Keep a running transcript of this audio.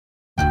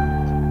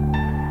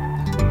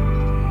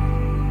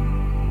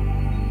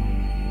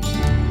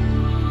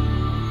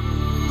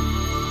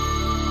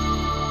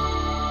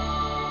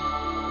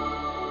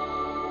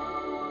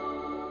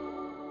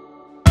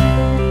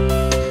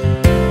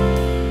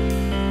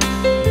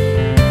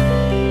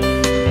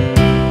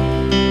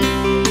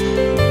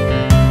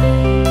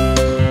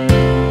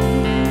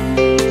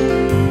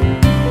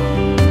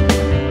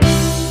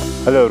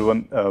Hello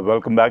everyone,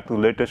 welcome back to the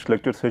latest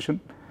lecture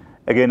session.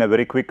 Again a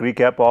very quick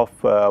recap of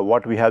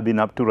what we have been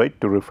up to, right,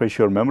 to refresh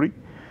your memory.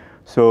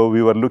 So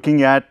we were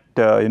looking at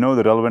the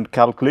relevant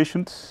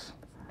calculations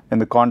in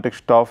the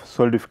context of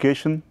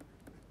solidification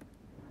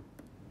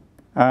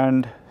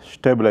and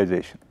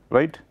stabilization,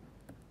 right.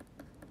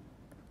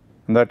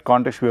 In that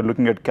context we are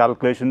looking at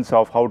calculations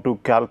of how to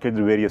calculate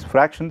the various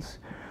fractions.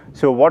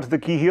 So what is the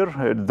key here?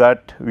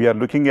 That we are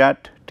looking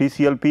at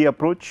TCLP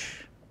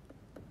approach.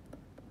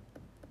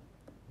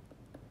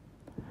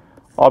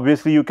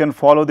 Obviously you can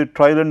follow the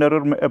trial and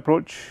error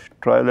approach,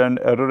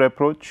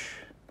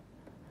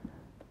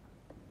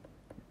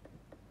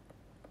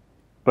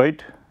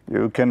 right.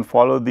 You can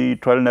follow the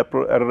trial and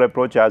error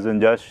approach, as in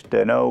just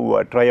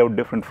try out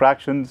different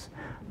fractions,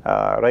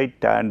 right,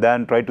 and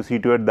then try to see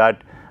to it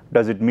that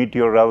does it meet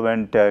your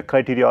relevant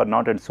criteria or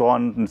not, and so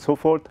on and so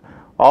forth.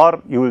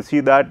 Or you will see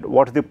that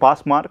what is the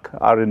pass mark,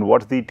 or in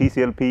what is the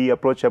TCLP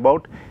approach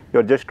about. You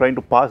are just trying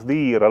to pass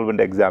the relevant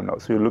exam now.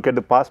 So you look at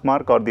the pass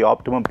mark or the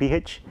optimum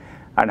pH.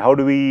 And how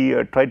do we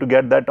try to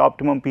get that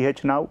optimum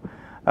pH now?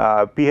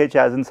 pH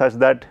as in such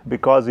that,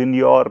 because in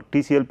your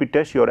TCLP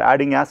test you are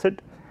adding acid,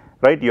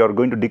 right, you are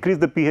going to decrease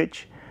the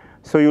pH.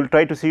 So you will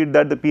try to see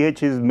that the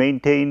pH is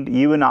maintained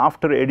even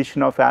after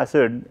addition of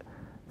acid,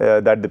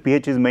 that the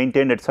pH is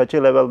maintained at such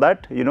a level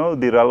that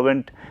the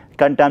relevant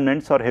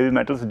contaminants or heavy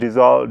metals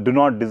do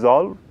not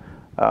dissolve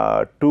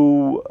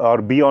to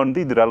or beyond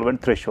the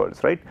relevant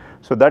thresholds, right.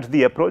 So that is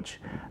the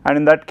approach, and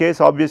in that case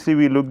obviously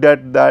we looked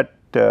at that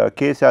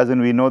case, as in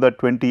we know that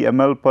 20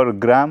 ml per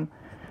gram,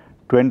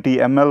 20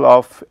 ml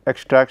of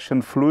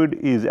extraction fluid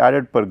is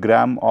added per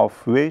gram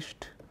of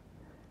waste,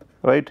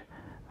 right,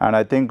 and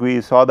I think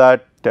we saw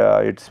that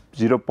it is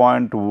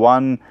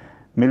 0.1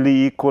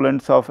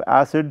 milliequivalents of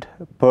acid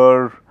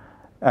per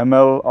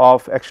ml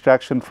of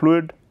extraction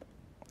fluid,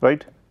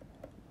 right,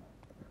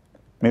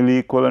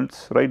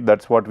 milliequivalents, right, that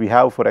is what we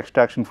have for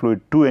extraction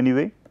fluid 2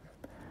 anyway,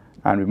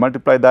 and we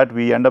multiply that,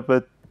 we end up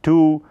with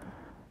 2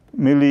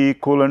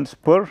 milliequivalents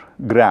per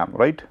gram,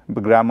 right, per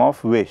gram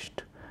of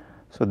waste.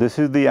 So this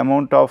is the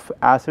amount of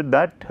acid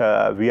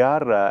that we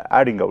are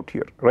adding out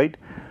here, right.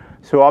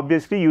 So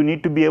obviously you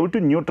need to be able to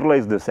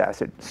neutralize this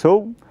acid.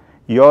 So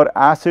your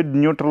acid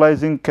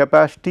neutralizing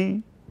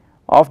capacity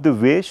of the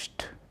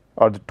waste,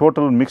 or the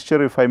total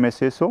mixture if I may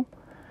say so,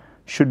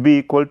 should be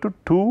equal to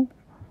 2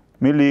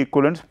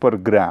 milliequivalents per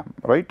gram,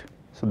 right.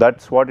 So that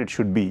is what it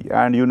should be,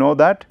 and you know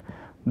that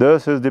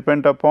this is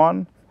dependent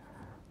upon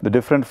the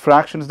different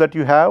fractions that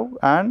you have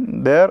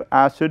and their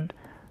acid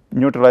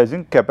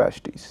neutralizing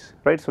capacities,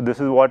 right. So this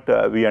is what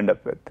we end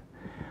up with.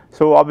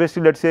 So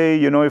obviously let us say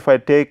if I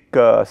take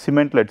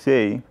cement, let us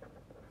say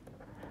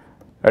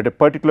at a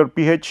particular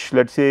pH,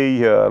 let us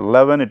say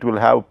 11, it will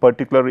have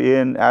particular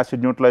in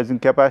acid neutralizing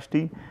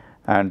capacity,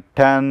 and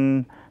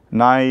 10,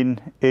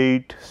 9,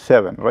 8,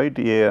 7, right,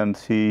 A and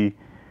C,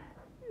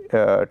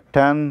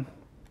 10,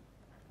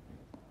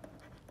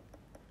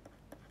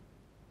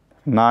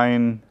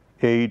 9,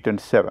 8 and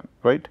 7,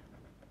 right.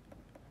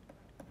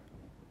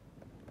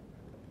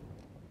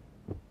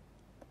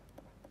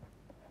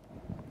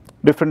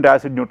 Different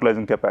acid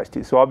neutralizing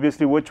capacity. So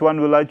obviously which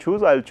one will I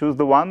choose? I will choose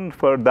the one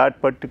for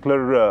that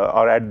particular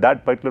or at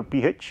that particular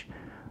pH,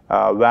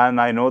 when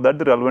I know that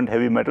the relevant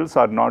heavy metals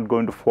are not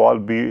going to fall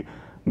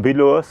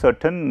below a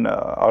certain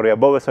or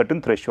above a certain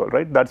threshold,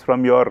 right. That is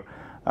from your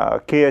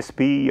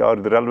KSP or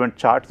the relevant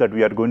charts that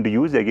we are going to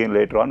use again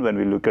later on when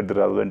we look at the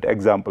relevant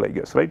example, I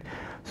guess, right.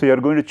 So you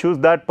are going to choose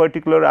that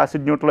particular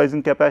acid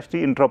neutralizing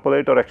capacity,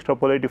 interpolate or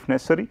extrapolate if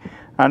necessary,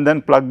 and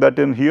then plug that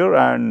in here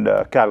and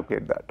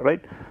calculate that,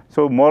 right.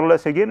 So more or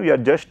less again we are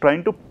just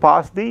trying to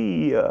pass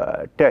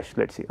the test,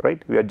 let us say,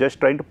 right, we are just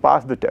trying to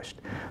pass the test.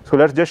 So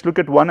let us just look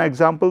at one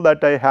example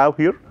that I have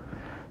here.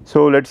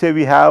 So let us say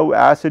we have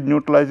acid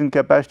neutralizing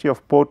capacity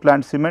of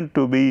Portland cement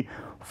to be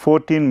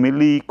 14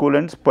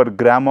 milliequivalents per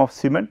gram of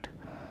cement,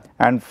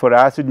 and for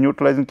acid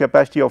neutralizing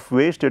capacity of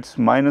waste it is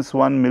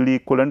 -1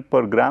 milliequivalent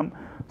per gram.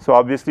 So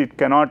obviously it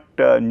cannot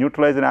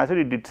neutralize an acid,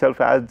 it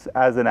itself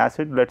as an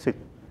acid, let us say.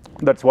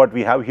 That is what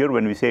we have here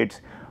when we say it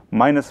is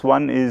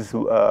 -1 is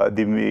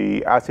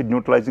the acid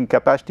neutralizing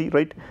capacity,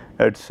 right,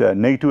 it is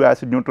negative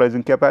acid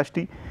neutralizing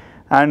capacity.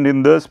 And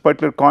in this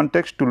particular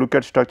context, to look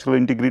at structural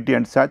integrity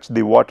and such,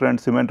 the water and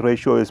cement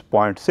ratio is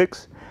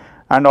 0.6,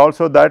 and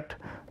also that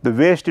the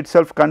waste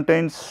itself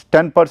contains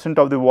 10%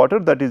 of the water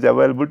that is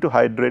available to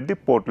hydrate the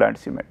Portland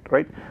cement,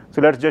 right.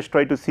 So let us just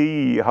try to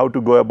see how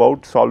to go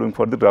about solving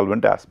for the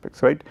relevant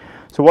aspects, right.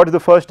 So what is the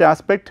first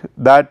aspect?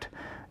 That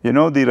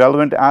the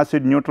relevant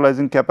acid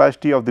neutralizing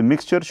capacity of the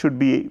mixture should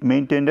be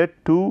maintained at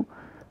 2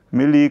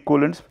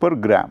 milliequivalents per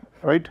gram,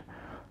 right.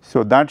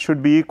 So that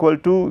should be equal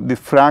to the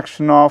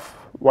fraction of,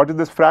 what is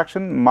this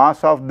fraction?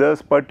 Mass of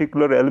this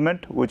particular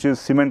element, which is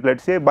cement, let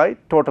us say, by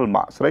total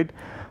mass, right.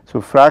 So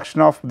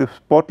fraction of this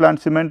Portland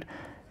cement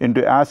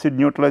into acid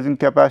neutralizing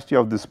capacity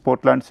of this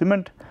Portland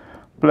cement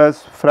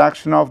plus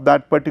fraction of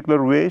that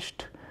particular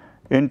waste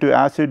into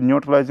acid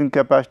neutralizing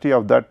capacity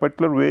of that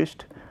particular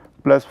waste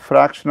plus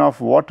fraction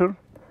of water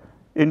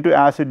into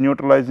acid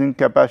neutralizing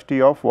capacity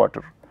of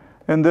water.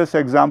 in this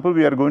example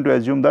we are going to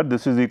assume that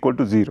this is equal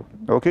to 0.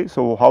 Okay.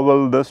 So, how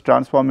will this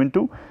transform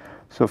into?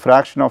 So,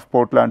 fraction of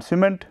Portland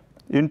cement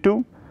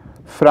into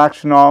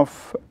fraction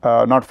of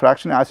not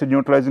fraction, acid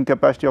neutralizing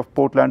capacity of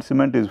Portland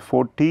cement is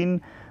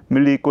 14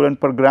 milliequivalent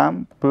per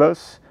gram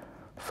plus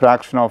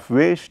fraction of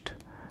waste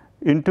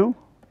into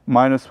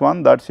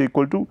 -1, that is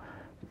equal to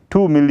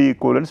 2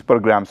 milliequivalents per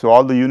gram. So,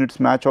 all the units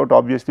match out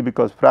obviously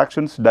because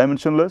fractions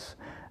dimensionless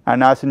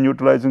and acid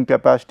neutralizing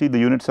capacity, the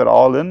units are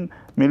all in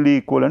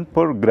milliequivalent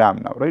per gram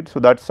now, right. So,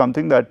 that is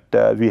something that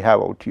we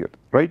have out here,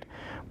 right.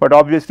 But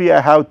obviously,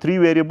 I have 3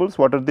 variables.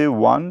 What are they?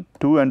 1,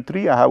 2 and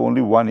 3. I have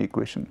only one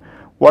equation.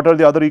 What are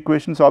the other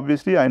equations?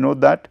 Obviously, I know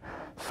that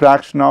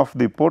fraction of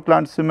the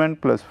Portland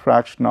cement plus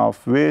fraction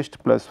of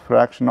waste plus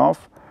fraction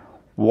of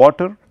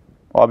water,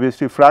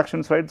 obviously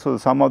fractions, right. So, the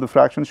sum of the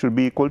fractions should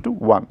be equal to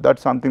 1. That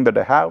is something that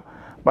I have,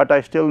 but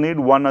I still need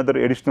one other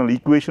additional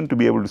equation to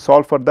be able to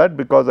solve for that,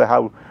 because I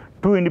have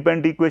 2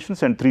 independent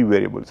equations and 3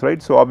 variables,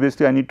 right. So,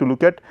 obviously, I need to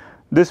look at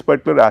this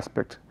particular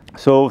aspect.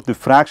 So, the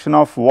fraction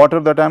of water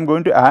that I am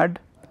going to add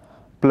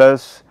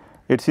plus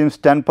it seems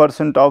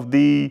 10% of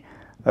the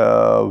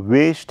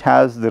waste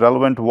has the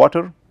relevant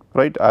water,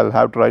 right. I will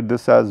have to write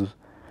this as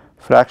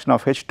fraction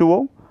of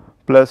H2O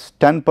plus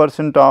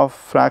 10% of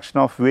fraction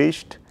of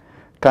waste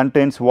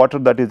contains water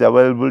that is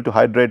available to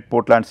hydrate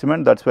Portland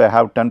cement, that is why I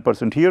have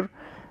 10% here,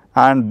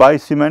 and by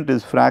cement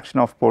is fraction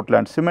of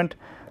Portland cement,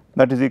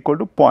 that is equal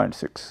to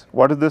 0.6.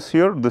 What is this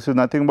here? This is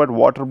nothing but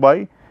water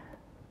by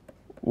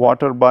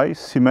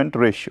cement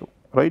ratio,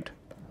 right.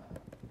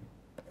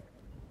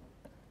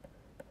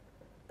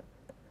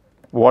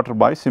 Water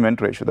by cement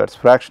ratio, that is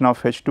fraction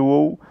of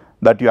H2O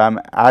that I am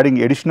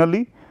adding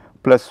additionally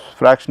plus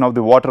fraction of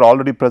the water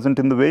already present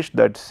in the waste,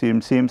 that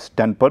seems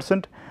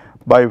 10%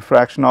 by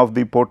fraction of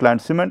the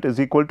Portland cement is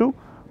equal to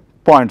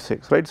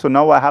 0.6, right. So,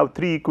 now I have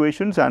 3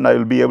 equations and I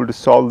will be able to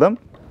solve them,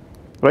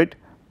 right,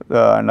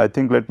 and I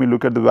think let me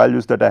look at the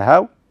values that I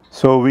have.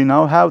 So, we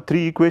now have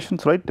 3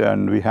 equations, right,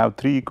 and we have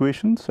 3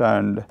 equations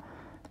and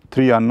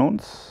 3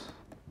 unknowns,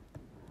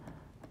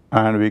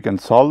 and we can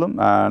solve them,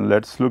 and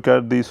let us look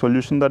at the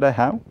solution that I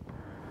have.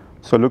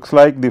 So, looks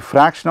like the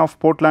fraction of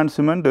Portland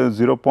cement is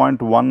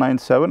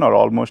 0.197 or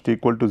almost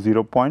equal to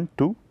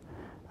 0.2,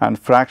 and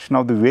fraction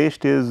of the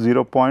waste is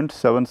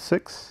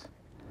 0.76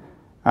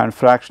 and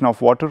fraction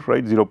of water,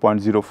 right,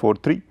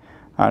 0.043,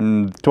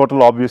 and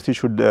total obviously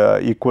should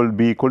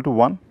be equal to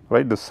 1,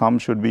 right. The sum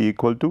should be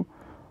equal to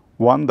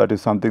 1, that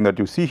is something that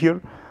you see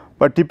here.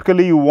 But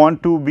typically you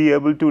want to be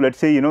able to, let us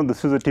say,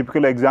 this is a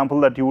typical example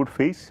that you would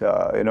face,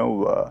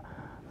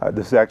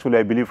 this is actually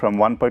I believe from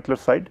one particular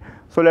site.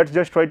 So, let us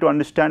just try to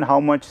understand how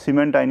much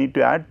cement I need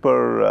to add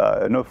per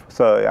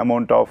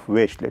amount of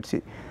waste, let us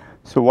see.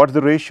 So, what is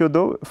the ratio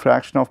though?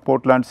 Fraction of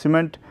Portland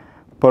cement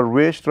per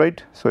waste,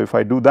 right. So, if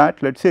I do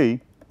that, let us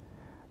say,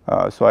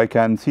 so I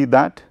can see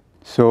that.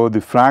 So,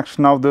 the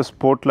fraction of this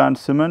Portland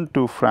cement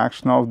to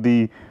fraction of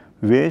the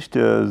waste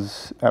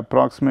is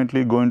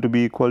approximately going to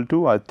be equal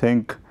to, I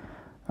think,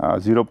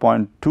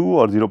 0.2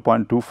 or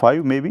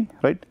 0.25 maybe,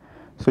 right.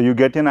 So, you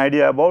get an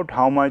idea about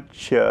how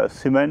much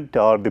cement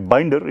or the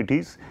binder it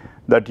is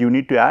that you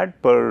need to add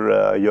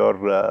per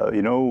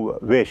your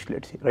waste,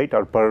 let us say, right,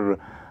 or per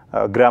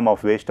gram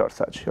of waste or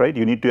such, right.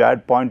 You need to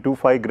add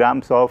 0.25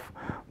 grams of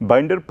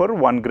binder per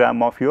 1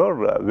 gram of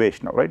your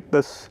waste now, right.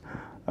 This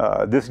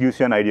gives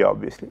you an idea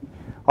obviously.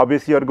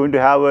 Obviously, you are going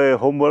to have a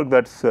homework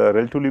that is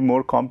relatively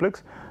more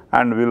complex,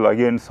 and we will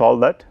again solve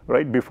that,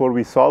 right. Before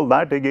we solve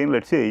that, again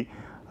let us say,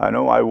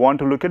 I want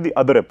to look at the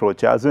other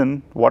approach, as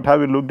in what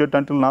have we looked at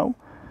until now?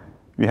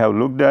 We have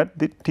looked at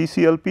the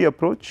TCLP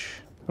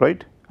approach,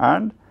 right,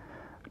 and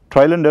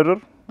trial and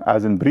error,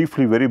 as in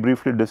very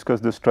briefly discuss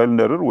this trial and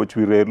error, which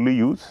we rarely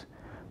use.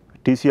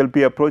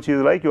 TCLP approach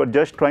is like you are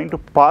just trying to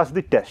pass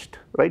the test,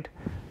 right,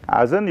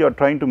 as in you are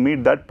trying to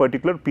meet that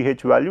particular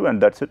pH value, and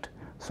that is it.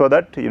 So,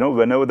 that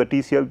whenever the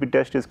TCLP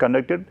test is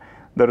conducted,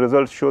 the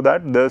results show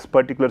that this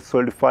particular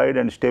solidified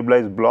and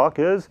stabilized block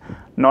is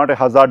not a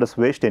hazardous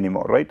waste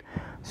anymore, right.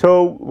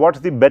 So, what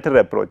is the better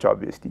approach?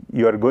 Obviously,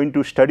 you are going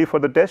to study for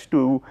the test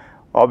to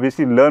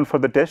obviously learn for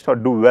the test or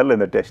do well in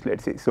the test, let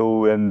us say.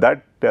 So, in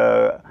that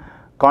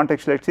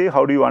context, let us say,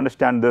 how do you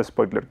understand this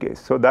particular case?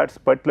 So, that is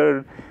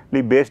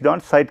particularly based on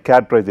site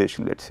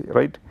characterization, let us say,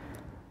 right,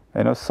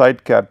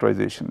 site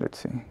characterization, let us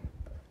say,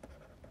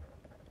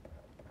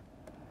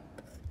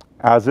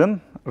 as in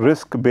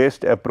risk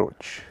based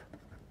approach.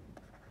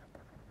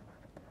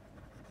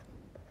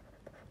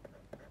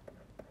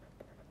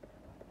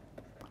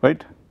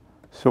 Right.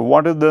 So,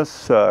 what is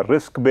this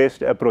risk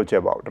based approach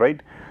about,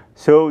 right?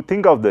 So,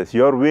 think of this,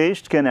 your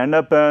waste can end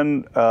up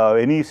in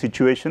any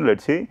situation, let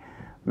us say,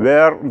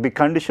 where the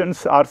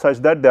conditions are such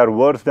that they are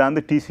worse than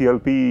the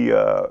TCLP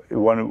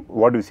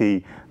what do you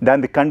see,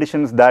 than the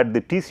conditions that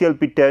the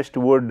TCLP test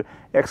would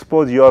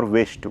expose your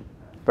waste to,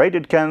 right.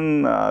 It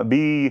can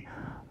be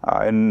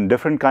in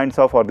different kinds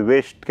of, or the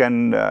waste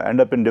can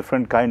end up in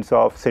different kinds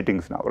of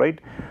settings now, right.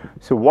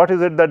 So, what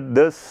is it that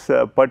this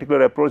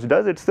particular approach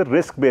does? It is the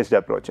risk based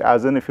approach,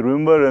 as in if you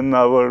remember in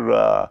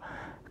our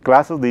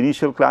classes, the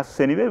initial classes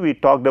anyway, we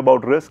talked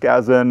about risk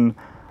as an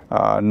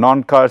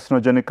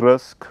non-carcinogenic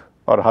risk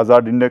or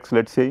hazard index,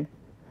 let's say,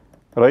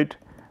 right,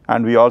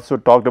 and we also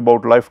talked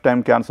about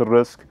lifetime cancer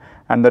risk,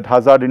 and that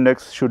hazard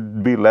index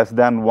should be less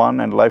than 1,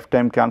 and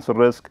lifetime cancer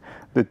risk,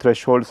 the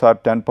thresholds are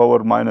 10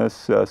 power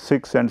minus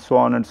 6 and so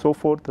on and so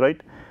forth,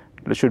 right.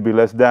 It should be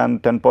less than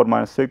 10 power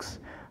minus 6.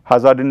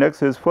 Hazard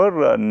index is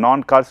for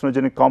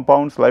non-carcinogenic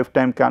compounds,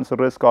 lifetime cancer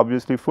risk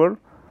obviously for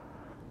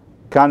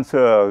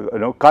cancer,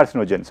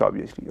 carcinogens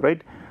obviously,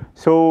 right.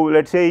 So,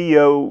 let us say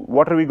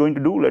what are we going to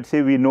do? Let us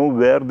say we know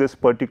where this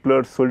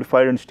particular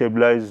solidified and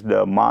stabilized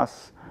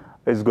mass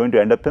is going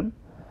to end up in,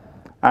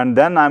 and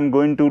then I am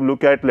going to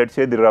look at, let us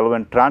say, the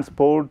relevant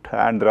transport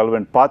and the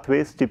relevant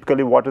pathways.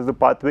 Typically, what is the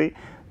pathway?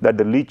 That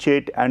the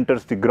leachate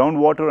enters the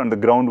groundwater, and the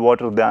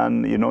groundwater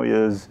then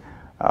is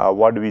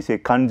what do we say,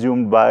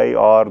 consumed by,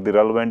 or the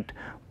relevant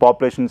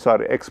populations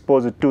are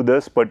exposed to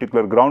this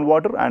particular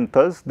groundwater, and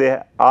thus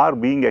they are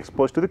being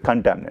exposed to the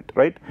contaminant,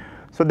 right.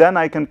 So, then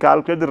I can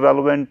calculate the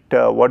relevant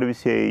what do we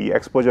say,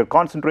 exposure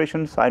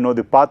concentrations. I know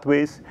the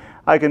pathways,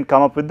 I can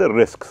come up with the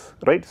risks,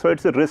 right. So, it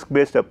is a risk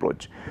based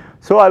approach.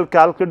 So, I will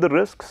calculate the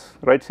risks,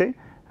 right, say,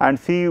 and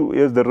see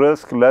is the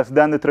risk less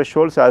than the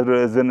thresholds,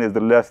 as in is the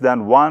less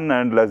than 1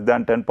 and less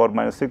than 10 power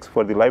minus 6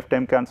 for the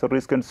lifetime cancer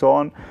risk and so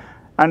on.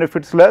 And if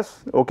it is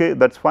less, okay,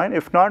 that is fine.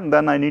 If not,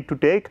 then I need to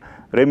take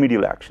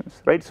remedial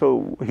actions, right.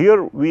 So,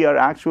 here we are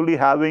actually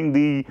having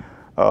the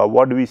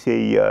what do we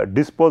say,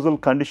 disposal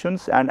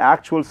conditions and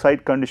actual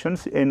site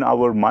conditions in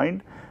our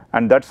mind,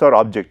 and that is our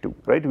objective,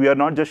 right. We are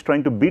not just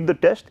trying to beat the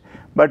test,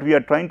 but we are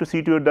trying to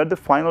see to it that the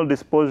final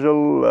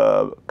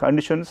disposal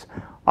conditions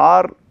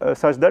are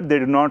such that they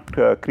do not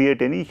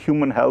create any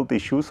human health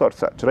issues or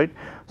such, right.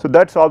 So,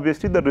 that is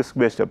obviously the risk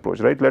based approach,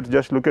 right. Let us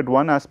just look at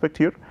one aspect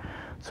here.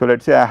 So, let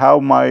us say I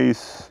have my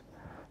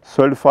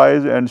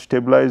solidified and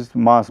stabilized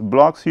mass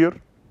blocks here,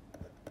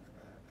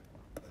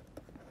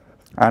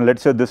 and let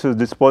us say this is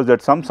disposed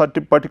at some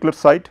particular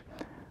site,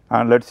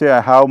 and let us say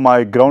I have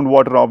my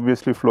groundwater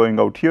obviously flowing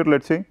out here,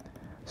 let us say.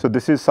 So,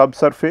 this is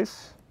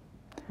subsurface,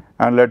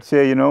 and let us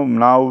say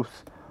now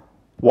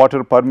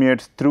water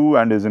permeates through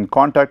and is in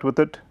contact with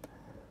it,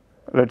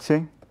 let us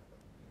say.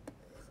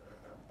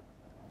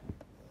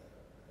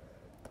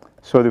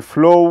 So, the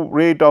flow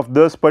rate of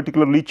this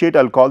particular leachate,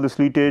 I will call this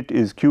leachate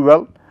is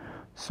QL.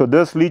 So,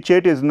 this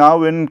leachate is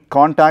now in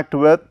contact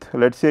with,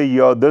 let us say,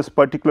 this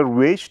particular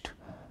waste,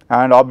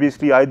 and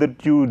obviously either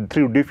through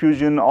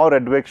diffusion or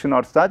advection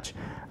or such,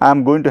 I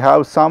am going to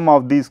have some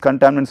of these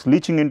contaminants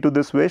leaching into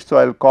this waste. So,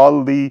 I will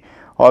call the,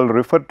 I will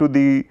refer to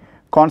the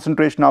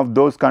concentration of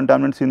those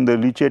contaminants in the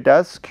leachate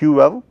as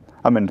QL,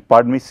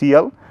 pardon me,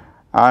 CL,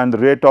 and the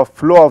rate of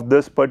flow of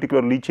this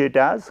particular leachate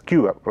as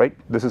QL, right.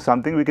 This is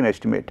something we can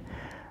estimate.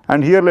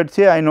 And here let us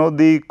say I know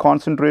the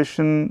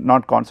concentration,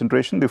 not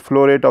concentration, the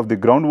flow rate of the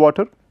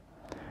groundwater,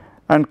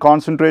 and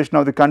concentration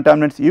of the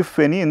contaminants, if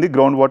any, in the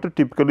groundwater,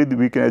 typically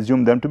we can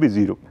assume them to be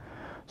 0.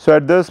 So,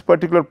 at this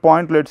particular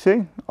point, let us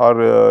say,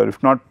 or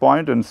if not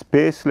point, in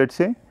space, let us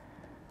say,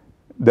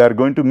 they are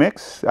going to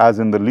mix, as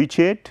in the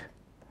leachate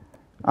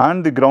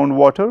and the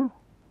groundwater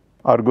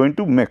are going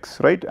to mix,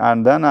 right,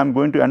 and then I am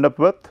going to end up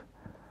with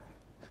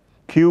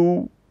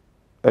Q,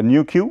 a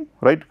nu Q,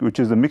 right, which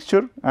is the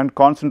mixture and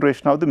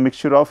concentration of the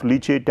mixture of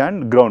leachate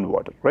and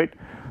groundwater, right.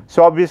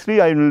 So, obviously,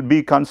 I will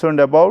be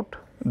concerned about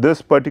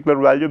this particular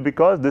value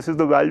because this is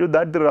the value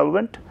that the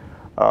relevant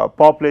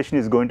population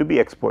is going to be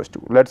exposed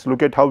to. Let us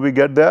look at how we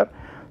get there.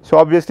 So,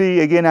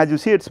 obviously, again as you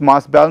see, it is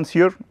mass balance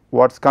here,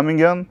 what is coming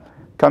in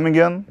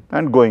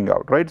and going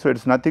out, right. So, it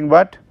is nothing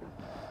but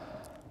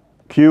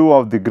Q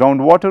of the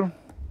groundwater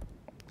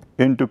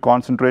into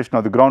concentration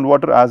of the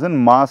groundwater as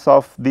in mass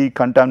of the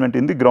contaminant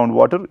in the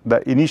groundwater,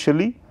 the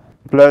initially,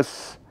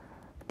 plus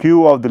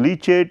Q of the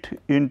leachate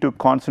into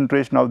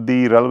concentration of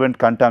the relevant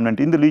contaminant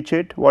in the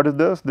leachate. What is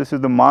this? This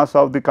is the mass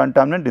of the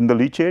contaminant in the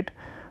leachate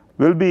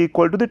will be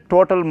equal to the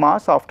total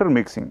mass after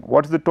mixing.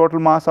 What is the total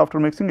mass after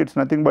mixing? It is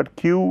nothing but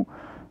Q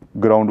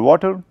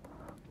groundwater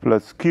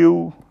plus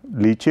Q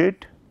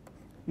leachate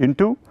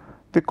into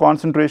the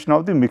concentration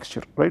of the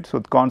mixture, right. So,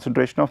 the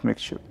concentration of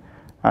mixture,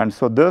 and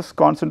so this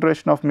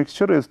concentration of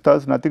mixture is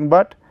thus nothing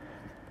but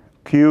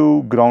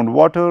Q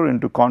groundwater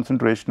into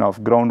concentration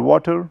of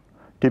groundwater,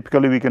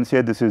 typically we can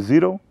say this is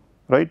 0,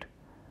 right,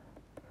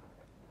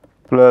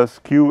 plus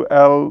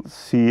QL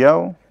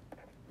CL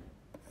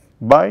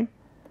by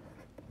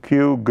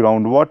Q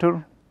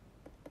groundwater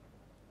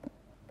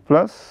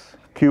plus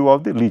Q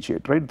of the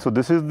leachate, right. So,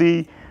 this is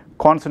the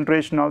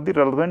concentration of the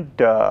relevant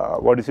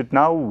what is it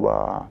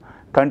now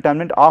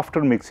contaminant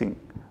after mixing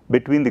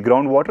between the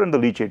groundwater and the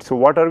leachate. So,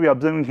 what are we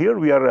observing here?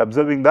 We are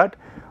observing that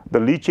the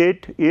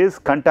leachate is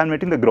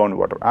contaminating the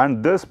groundwater,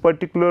 and this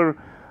particular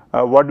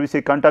what we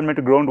say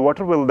contaminated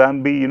groundwater will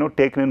then be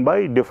taken in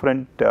by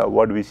different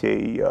what we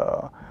say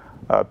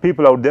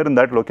people out there in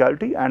that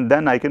locality, and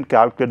then I can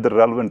calculate the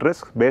relevant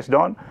risk based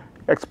on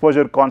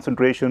exposure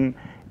concentration,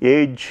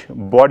 age,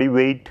 body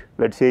weight,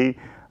 let us say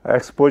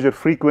exposure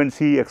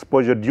frequency,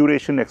 exposure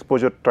duration,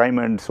 exposure time,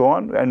 and so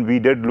on, and we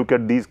did look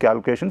at these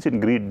calculations in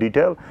great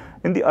detail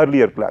in the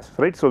earlier classes,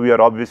 right. So, we are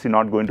obviously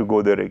not going to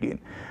go there again,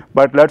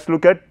 but let us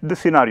look at the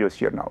scenarios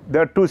here now.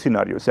 There are two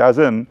scenarios, as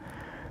in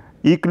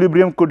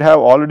equilibrium could have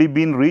already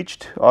been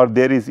reached, or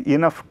there is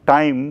enough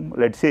time,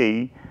 let us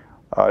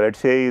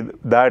say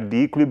that the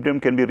equilibrium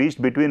can be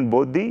reached between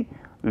both the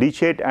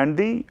leachate and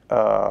the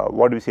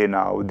what do we say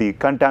now, the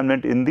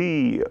contaminant in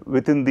the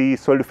within the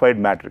solidified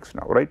matrix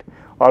now, right,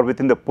 or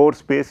within the pore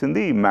space in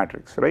the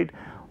matrix, right,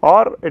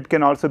 or it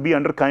can also be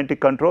under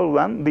kinetic control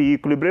when the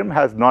equilibrium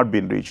has not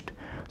been reached.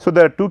 So,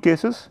 there are two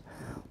cases,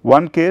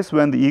 one case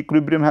when the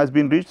equilibrium has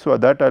been reached, so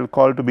that I will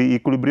call to be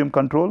equilibrium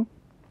control,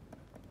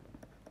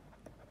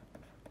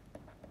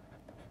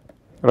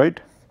 right.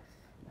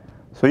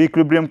 So,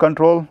 equilibrium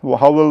control,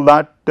 how will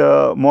that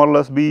more or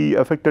less be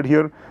affected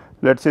here?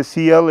 Let us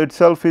say Cl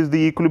itself is the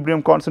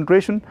equilibrium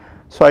concentration.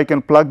 So, I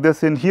can plug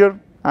this in here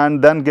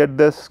and then get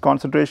this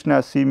concentration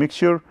as C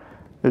mixture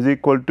is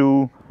equal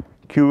to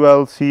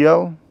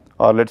QlCl,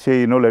 or let us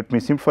say, let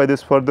me simplify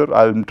this further,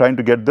 I am trying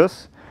to get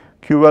this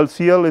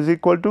QlCl is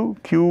equal to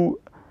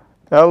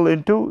Ql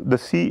into the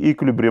C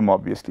equilibrium,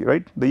 obviously,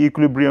 right, the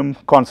equilibrium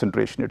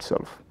concentration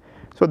itself.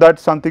 So, that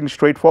is something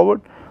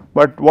straightforward,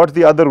 but what is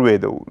the other way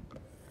though?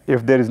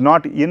 If there is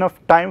not enough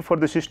time for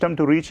the system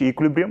to reach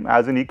equilibrium,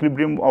 as in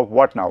equilibrium of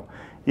what now?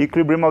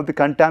 Equilibrium of the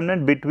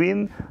contaminant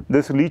between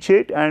this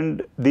leachate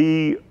and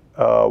the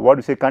what do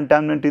we say,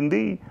 contaminant in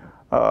the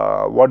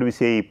what do we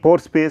say, pore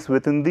space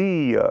within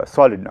the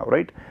solid now,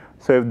 right.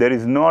 So, if there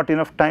is not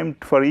enough time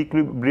for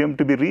equilibrium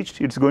to be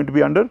reached, it is going to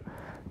be under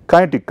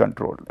kinetic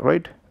control,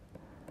 right,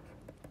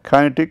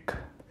 kinetic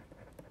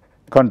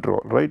control,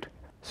 right.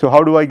 So,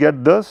 how do I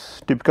get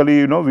this?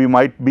 Typically, we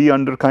might be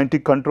under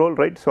kinetic control,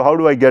 right. So, how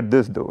do I get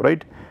this though,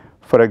 right?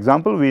 For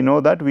example, we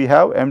know that we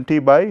have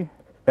mt by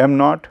m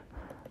naught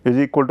is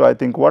equal to, I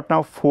think, what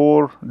now,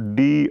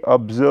 4d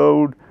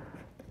observed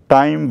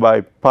time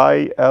by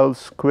pi L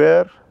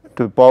square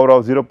to the power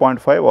of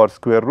 0.5 or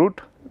square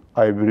root.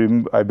 I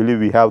believe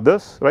we have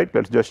this, right.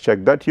 Let us just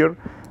check that here,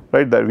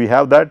 right, that we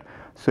have that.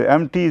 So,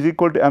 mt is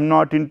equal to m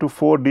naught into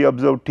 4d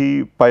observed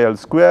t pi L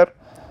square,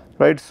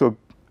 right. So,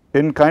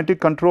 in kinetic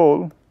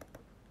control,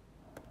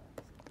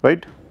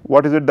 right,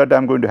 what is it that I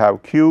am going to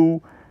have?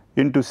 Q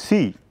into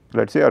C,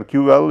 let us say, or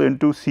QL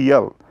into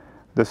CL.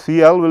 The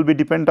CL will be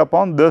dependent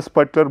upon this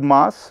particular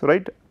mass,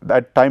 right,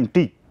 at time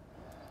t.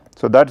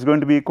 So, that is going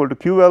to be equal to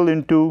QL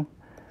into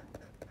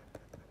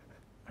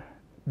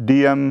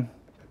dmt,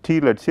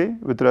 let us say,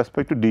 with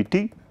respect to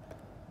dt,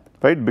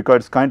 right,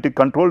 because kinetic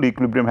control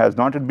equilibrium has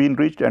not yet been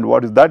reached, and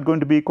what is that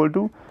going to be equal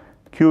to?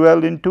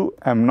 QL into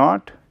m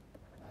naught,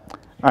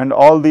 and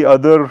all the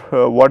other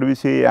what do we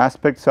say,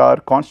 aspects are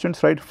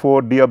constants, right,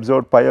 4d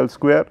observed pi L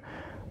square,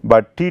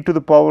 but t to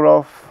the power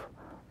of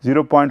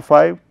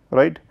 0.5,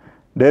 right,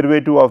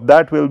 derivative of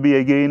that will be,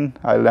 again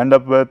I will end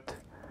up with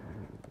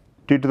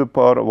t to the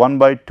power 1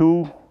 by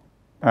 2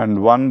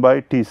 and 1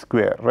 by t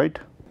square, right,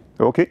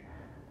 okay,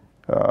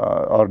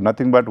 or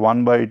nothing but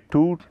 1 by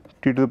 2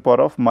 t to the power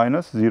of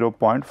minus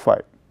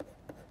 0.5,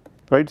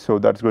 right. So,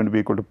 that is going to be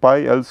equal to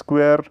pi L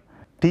square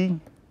t,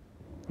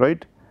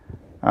 right,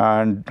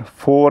 and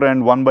 4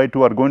 and 1 by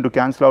 2 are going to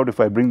cancel out if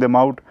I bring them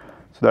out.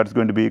 So, that is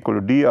going to be equal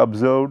to d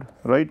observed,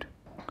 right.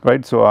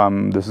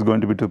 So, this is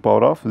going to be to the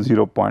power of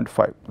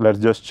 0.5. Let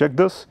us just check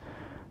this.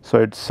 So,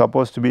 it is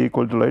supposed to be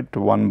equal to, right,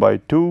 1 by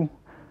 2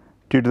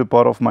 t to the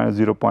power of minus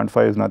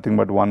 0.5 is nothing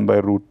but 1 by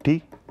root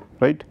t,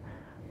 right.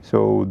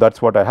 So, that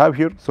is what I have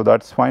here. So,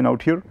 that is fine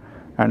out here,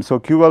 and so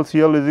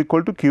QLCL is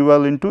equal to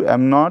QL into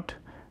m naught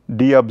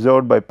d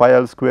observed by pi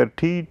L square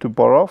t to the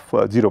power of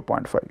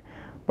 0.5.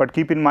 But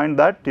keep in mind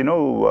that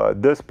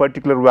this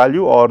particular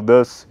value, or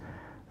this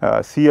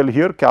CL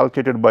here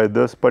calculated by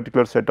this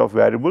particular set of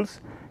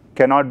variables,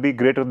 cannot be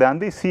greater than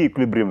the C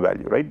equilibrium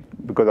value,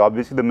 right, because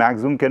obviously the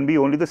maximum can be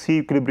only the C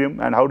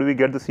equilibrium, and how do we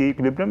get the C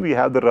equilibrium? We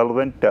have the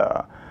relevant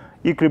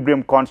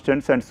equilibrium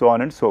constants and so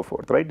on and so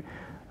forth, right.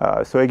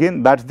 So,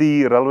 again, that is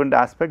the relevant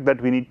aspect that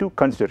we need to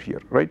consider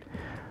here, right.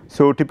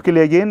 So,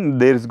 typically again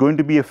there is going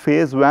to be a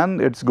phase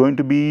when it is going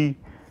to be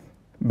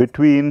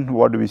between,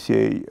 what do we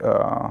say,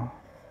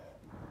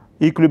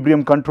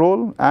 equilibrium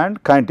control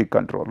and kinetic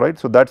control, right.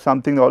 So, that is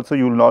something also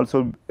you will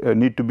also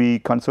need to be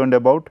concerned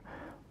about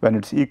when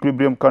it is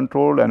equilibrium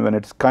control and when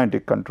it is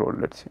kinetic control,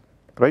 let us say,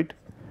 right.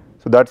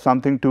 So, that is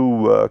something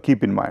to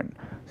keep in mind.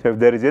 So, if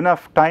there is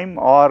enough time,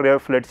 or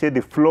if let us say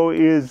the flow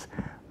is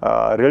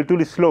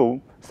relatively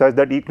slow such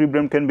that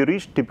equilibrium can be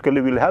reached, typically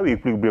we will have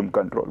equilibrium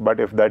control, but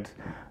if that is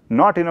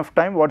not enough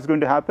time, what is going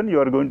to happen? You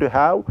are going to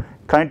have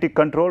kinetic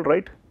control,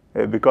 right,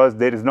 because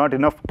there is not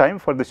enough time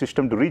for the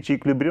system to reach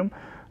equilibrium.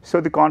 So,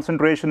 the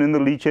concentration in the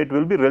leachate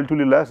will be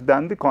relatively less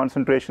than the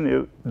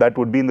concentration that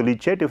would be in the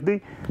leachate if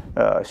the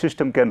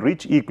system can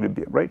reach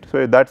equilibrium, right.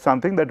 So, that is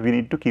something that we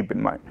need to keep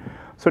in mind.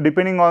 So,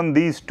 depending on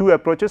these two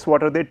approaches,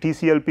 what are the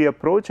TCLP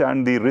approach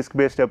and the risk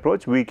based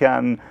approach, we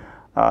can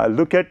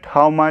look at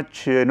how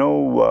much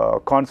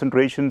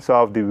concentrations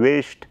of the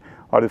waste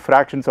or the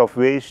fractions of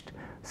waste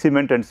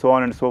cement and so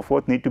on and so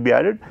forth need to be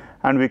added,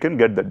 and we can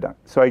get that done.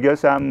 So I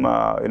guess I'm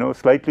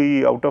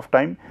slightly out of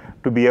time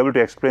to be able to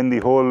explain the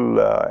whole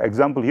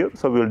example here.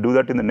 So we will do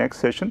that in the next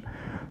session.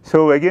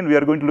 So again, we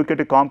are going to look at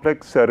a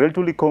complex,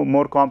 relatively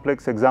more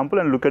complex example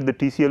and look at the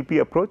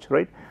TCLP approach,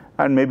 right?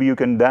 And maybe you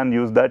can then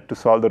use that to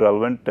solve the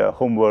relevant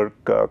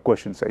homework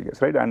questions, I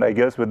guess, right? And I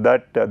guess with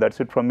that, that's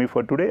it from me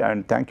for today,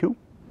 and thank you.